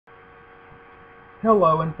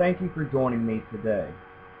Hello, and thank you for joining me today.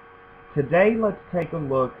 Today, let's take a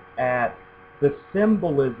look at the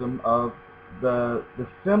symbolism of the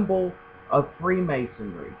symbol of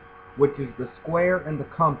Freemasonry, which is the square and the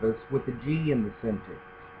compass with the G in the center.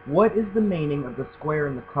 What is the meaning of the square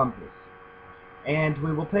and the compass? And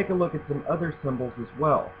we will take a look at some other symbols as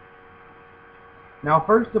well. Now,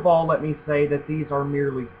 first of all, let me say that these are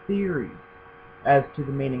merely theories as to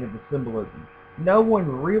the meaning of the symbolism. No one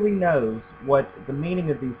really knows what the meaning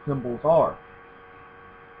of these symbols are.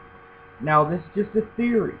 Now, this is just a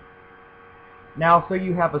theory. Now, so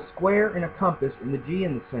you have a square and a compass and the G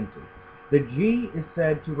in the center. The G is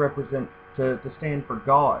said to represent, to stand for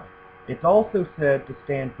God. It's also said to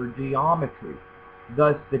stand for geometry.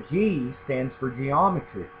 Thus, the G stands for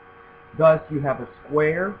geometry. Thus, you have a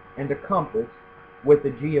square and a compass with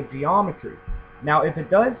the G of geometry. Now, if it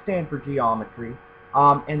does stand for geometry,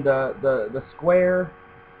 and the square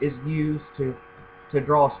is used to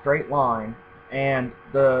draw a straight line, and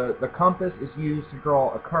the compass is used to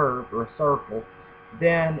draw a curve or a circle,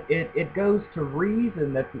 then it goes to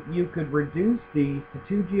reason that you could reduce these to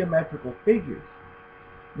two geometrical figures.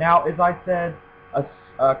 Now, as I said,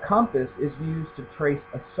 a compass is used to trace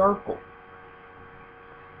a circle.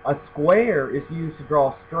 A square is used to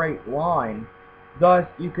draw a straight line. Thus,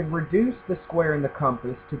 you can reduce the square and the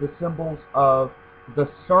compass to the symbols of the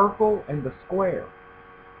circle and the square.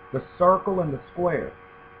 The circle and the square.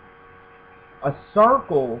 A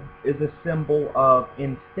circle is a symbol of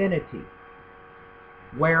infinity,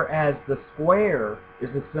 whereas the square is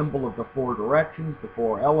a symbol of the four directions, the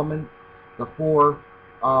four elements, the four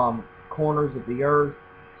corners of the earth,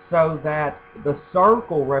 so that the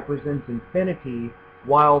circle represents infinity,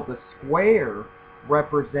 while the square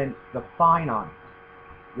represents the finite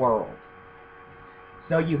world.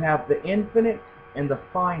 So you have the infinite and the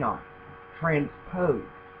finite transposed.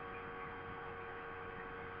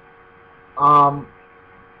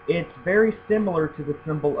 It's very similar to the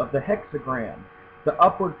symbol of the hexagram, the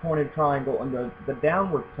upward pointed triangle and the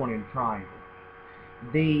downward pointed triangle.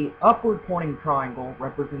 The upward pointing triangle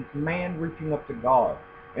represents man reaching up to God,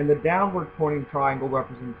 and the downward pointing triangle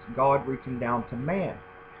represents God reaching down to man.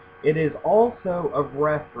 It is also a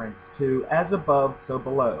reference to as above, so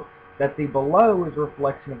below, that the below is a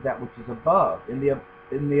reflection of that which is above, and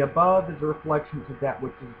the above is a reflection of that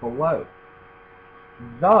which is below.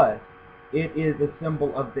 Thus, it is a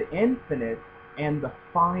symbol of the infinite and the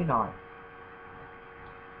finite,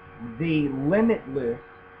 the limitless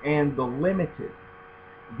and the limited,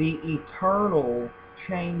 the eternal,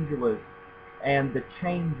 changeless, and the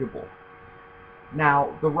changeable.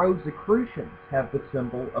 Now, the Rosicrucians have the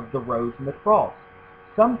symbol of the rose and the cross.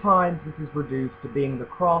 Sometimes this is reduced to being the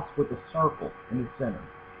cross with a circle in the center.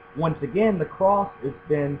 Once again, the cross has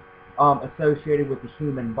been associated with the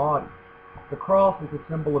human body. The cross is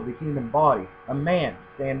a symbol of the human body, a man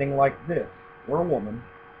standing like this, or a woman.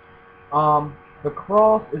 The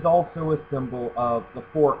cross is also a symbol of the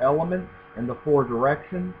four elements and the four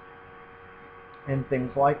directions and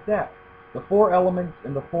things like that. The four elements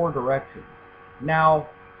and the four directions. Now,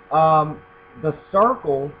 the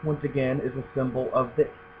circle, once again, is a symbol of the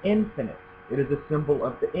infinite. It is a symbol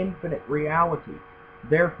of the infinite reality.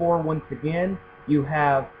 Therefore, once again, you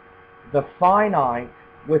have the finite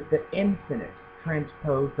with the infinite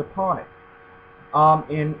transposed upon it.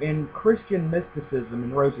 In Christian mysticism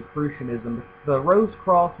and Rosicrucianism, the rose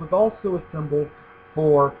cross was also a symbol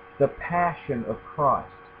for the passion of Christ.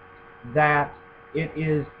 That it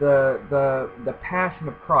is the passion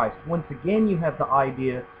of Christ. Once again, you have the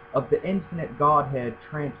idea of the infinite Godhead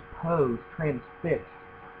transposed, transfixed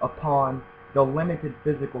upon the limited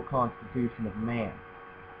physical constitution of man.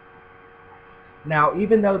 Now,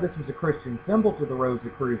 even though this was a Christian symbol to the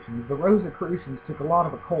Rosicrucians took a lot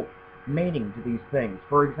of occult meaning to these things.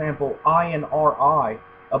 For example, INRI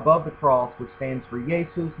above the cross, which stands for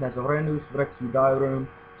Jesus Nazarenus Rex Judaeorum,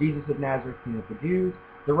 Jesus of Nazareth, King of the Jews.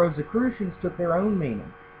 The Rosicrucians took their own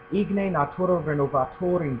meaning. Igne natura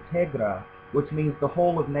renovator integra, which means the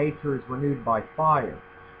whole of nature is renewed by fire,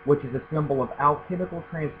 which is a symbol of alchemical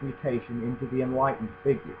transmutation into the enlightened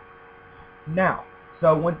figure. Now,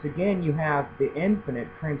 so once again, you have the infinite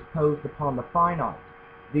transposed upon the finite,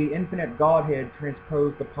 the infinite Godhead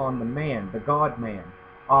transposed upon the man, the God-man.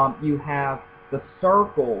 You have the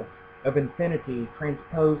circle of infinity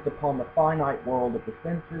transposed upon the finite world of the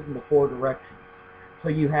senses and the four directions. So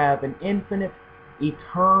you have an infinite,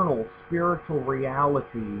 eternal, spiritual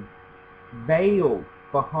reality veiled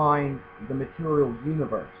behind the material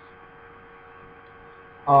universe.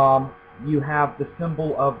 You have the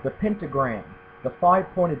symbol of the pentagram, the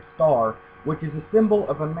five-pointed star, which is a symbol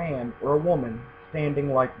of a man or a woman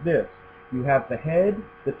standing like this. You have the head,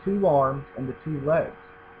 the two arms, and the two legs.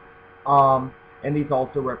 And these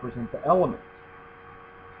also represent the elements.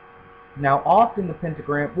 Now, often the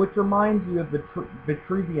pentagram, which reminds you of the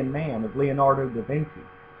Vitruvian Man of Leonardo da Vinci,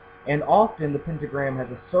 and often the pentagram has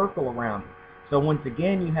a circle around it. So once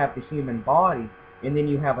again, you have the human body, and then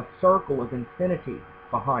you have a circle of infinity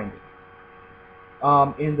behind it.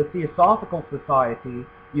 In the Theosophical Society,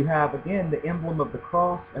 you have, again, the emblem of the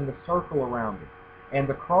cross and the circle around it. And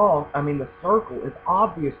the circle is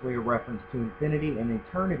obviously a reference to infinity and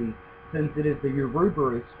eternity, since it is the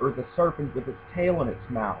Ouroboros, or the serpent with its tail in its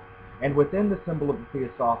mouth. And within the symbol of the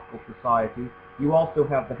Theosophical Society, you also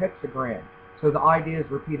have the hexagram. So the idea is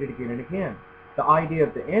repeated again and again. The idea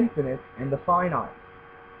of the infinite and the finite.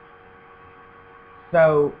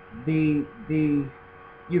 So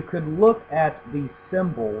you could look at the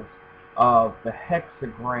symbols of the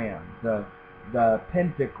hexagram, the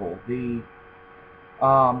pentacle, the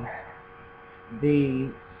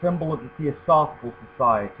symbol of the Theosophical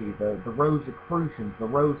Society, the Rosicrucians, the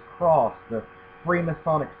Rose Cross, the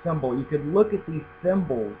Freemasonic symbol. You could look at these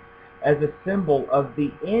symbols as a symbol of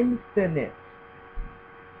the infinite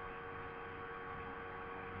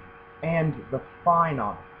and the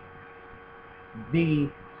finite, the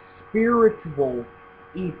spiritual,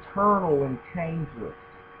 eternal, and changeless,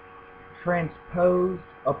 transposed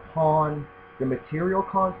upon the material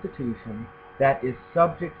constitution that is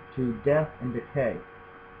subject to death and decay.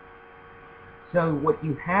 So what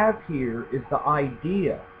you have here is the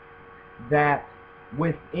idea that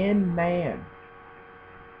within man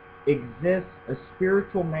exists a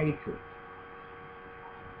spiritual nature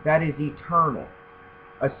that is eternal,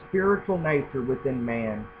 a spiritual nature within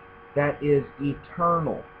man that is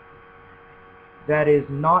eternal, that is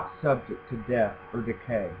not subject to death or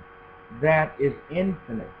decay, that is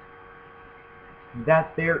infinite,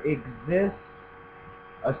 that there exists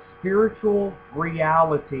a spiritual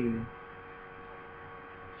reality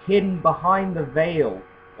hidden behind the veil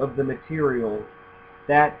of the material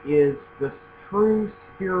that is the true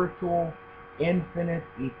spiritual, infinite,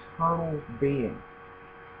 eternal being.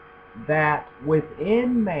 That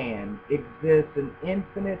within man exists an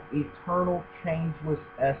infinite, eternal, changeless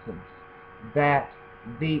essence. That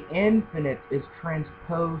the infinite is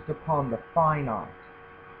transposed upon the finite.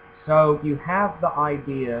 So you have the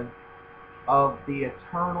idea of the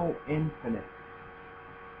eternal infinite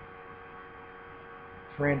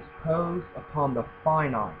transposed upon the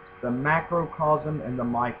finite, the macrocosm and the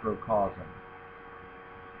microcosm.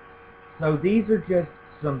 So these are just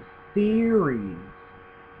some theories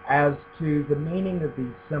as to the meaning of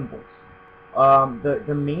these symbols.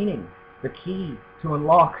 The meaning, the key to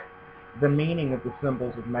unlock the meaning of the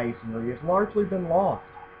symbols of Masonry has largely been lost.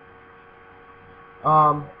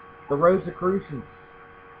 The Rosicrucians,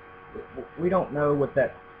 we don't know what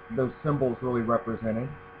those symbols really represented.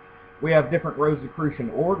 We have different Rosicrucian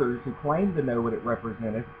orders who claim to know what it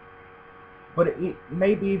represented. But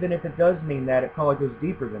maybe even if it does mean that, it probably goes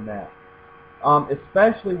deeper than that.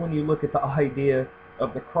 Especially when you look at the idea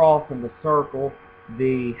of the cross and the circle,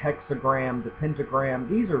 the hexagram, the pentagram.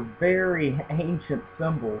 These are very ancient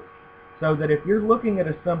symbols. So that if you're looking at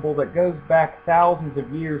a symbol that goes back thousands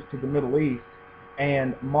of years to the Middle East,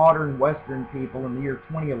 and modern Western people in the year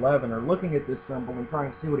 2011 are looking at this symbol and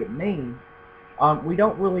trying to see what it means, we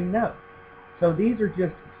don't really know. So these are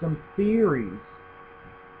just some theories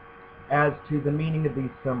as to the meaning of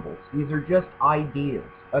these symbols. These are just ideas,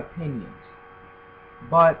 opinions.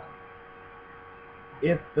 But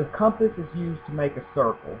if the compass is used to make a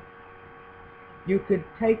circle, you could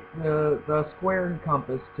take the square and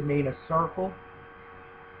compass to mean a circle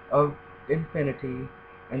of infinity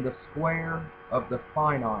and the square of the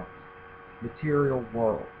finite material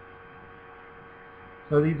world.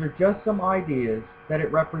 So these are just some ideas that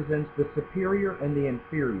it represents the superior and the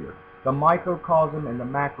inferior, the microcosm and the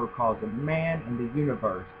macrocosm, man and the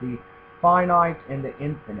universe, the finite and the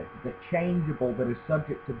infinite, the changeable that is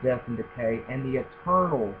subject to death and decay, and the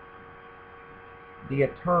eternal, the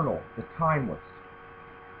timeless.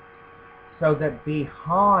 So that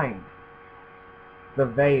behind the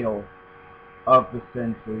veil of the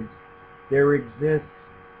senses, there exists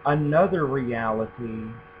another reality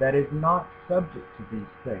that is not subject to these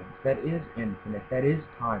things, that is infinite, that is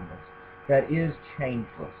timeless, that is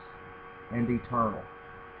changeless and eternal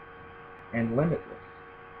and limitless.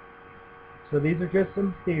 So these are just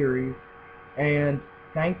some theories, and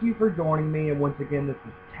thank you for joining me, and once again, this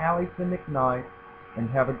is Taliesin McKnight, and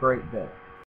have a great day.